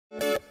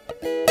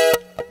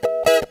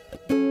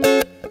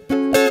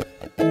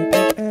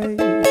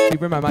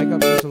bring my mic up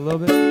just a little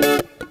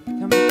bit?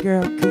 Come here,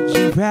 girl, could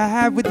you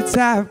ride with the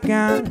top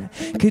gun?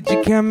 Could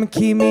you come and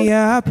keep me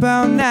up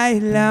all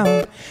night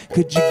long?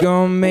 Could you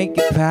go and make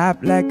it pop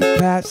like a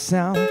pop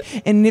song?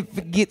 And if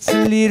it gets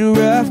a little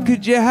rough,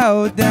 could you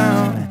hold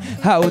down,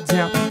 hold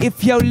down?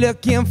 If you're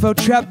looking for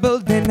trouble,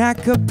 then I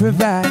could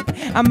provide.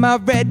 I'm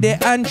already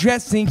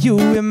undressing you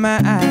in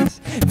my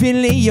eyes,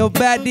 feeling your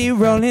body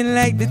rolling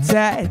like the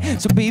tide.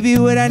 So baby,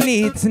 what I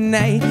need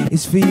tonight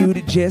is for you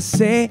to just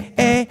say,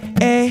 hey,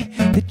 hey,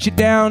 that you're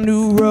down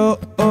to roll.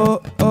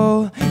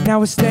 Now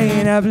we're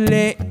staying up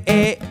late,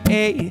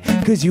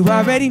 cause you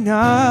already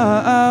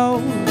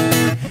know.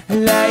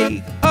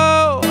 Like,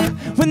 oh,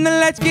 when the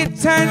lights get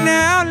turned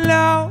down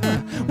low,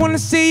 wanna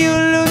see you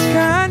lose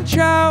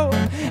control.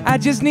 I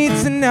just need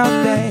to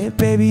know that,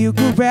 baby, you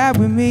could ride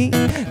with me.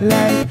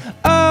 Like,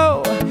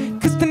 oh,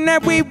 cause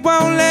tonight we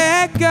won't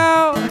let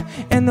go,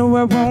 and the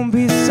world won't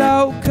be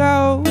so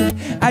cold.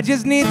 I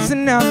just need to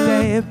know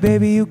that,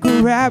 baby, you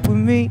could ride with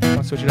me.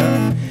 Wanna switch it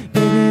up?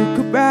 Baby, you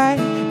could ride,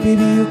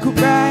 baby, you could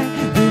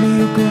ride, baby,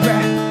 you could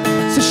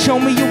ride. So show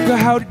me you can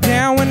hold it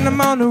down when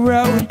I'm on the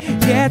road.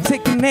 Yeah,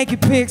 take the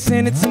naked pics,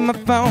 send it to my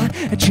phone,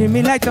 and treat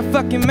me like a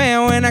fucking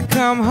man when I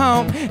come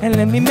home. And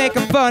let me make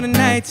up for the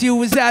nights you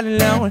was all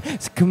alone.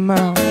 So come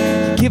on,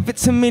 give it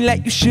to me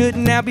like you should,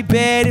 and I'll be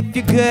bad if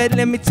you're good.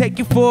 Let me take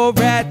you for a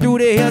ride through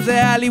the hills of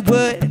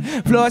Hollywood.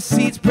 Floor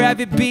seats,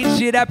 private beach,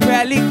 shit, I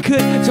probably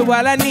could. So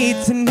all I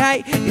need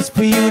tonight is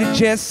for you to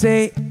just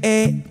say,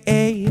 hey,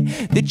 hey,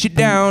 that you're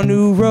down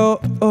to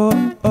roll.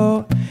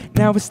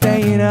 Now we're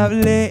staying up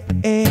late,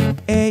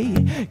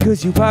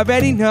 cause you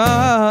already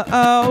know.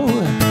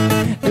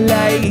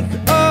 Like,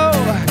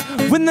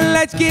 oh, when the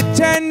lights get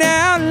turned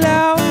down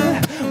low,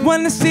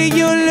 wanna see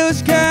you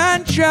lose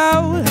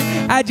control.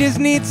 I just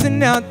need to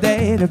know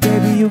that,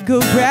 baby, you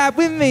could ride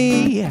with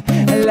me.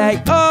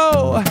 Like,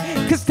 oh,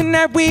 cause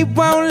tonight we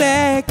won't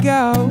let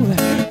go,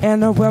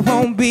 and the world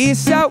won't be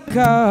so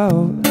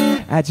cold.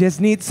 I just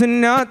need to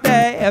know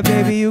that,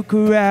 baby, you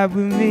could ride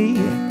with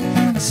me.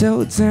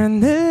 So turn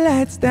the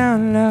lights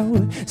down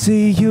low so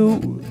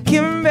you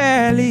can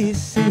barely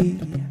see.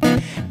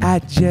 I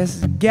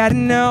just gotta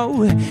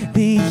know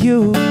that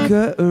you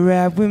could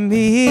ride with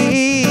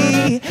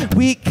me.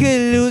 We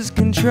could lose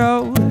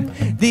control.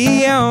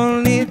 The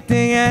only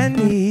thing I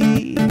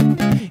need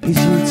is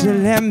you to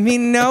let me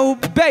know,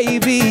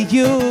 baby,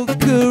 you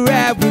could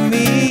ride with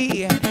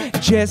me.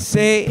 Just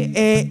say,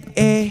 hey,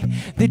 hey,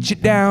 that you're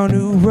down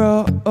to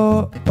roll.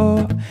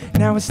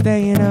 Now we're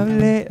staying up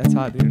late. That's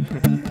hot, dude.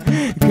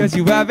 Cause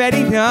you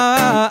already know.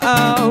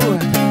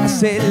 I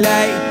said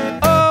like,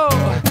 oh,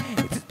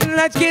 if the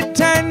lights get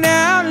turned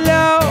down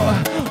low,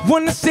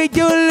 wanna see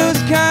you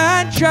lose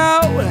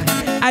control.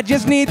 I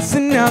just need to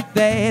know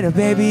that,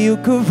 baby, you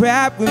could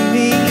ride with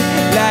me.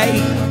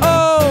 Like,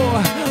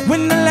 oh,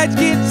 when the lights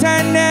get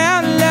turned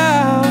down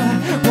low,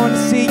 wanna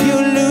see you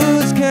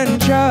lose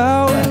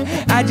control.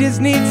 I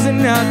just need to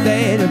know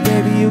that,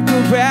 baby, you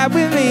could ride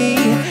with me.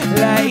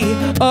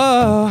 Like,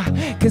 oh,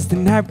 cause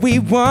tonight we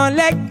won't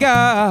let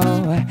go,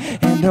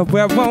 and the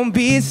world won't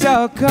be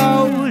so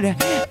cold.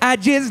 I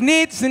just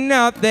need to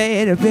know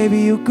that, baby,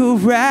 you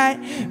could ride,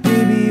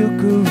 baby, you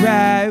could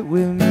ride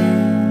with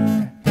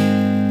me.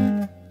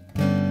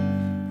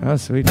 Oh,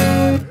 sweet.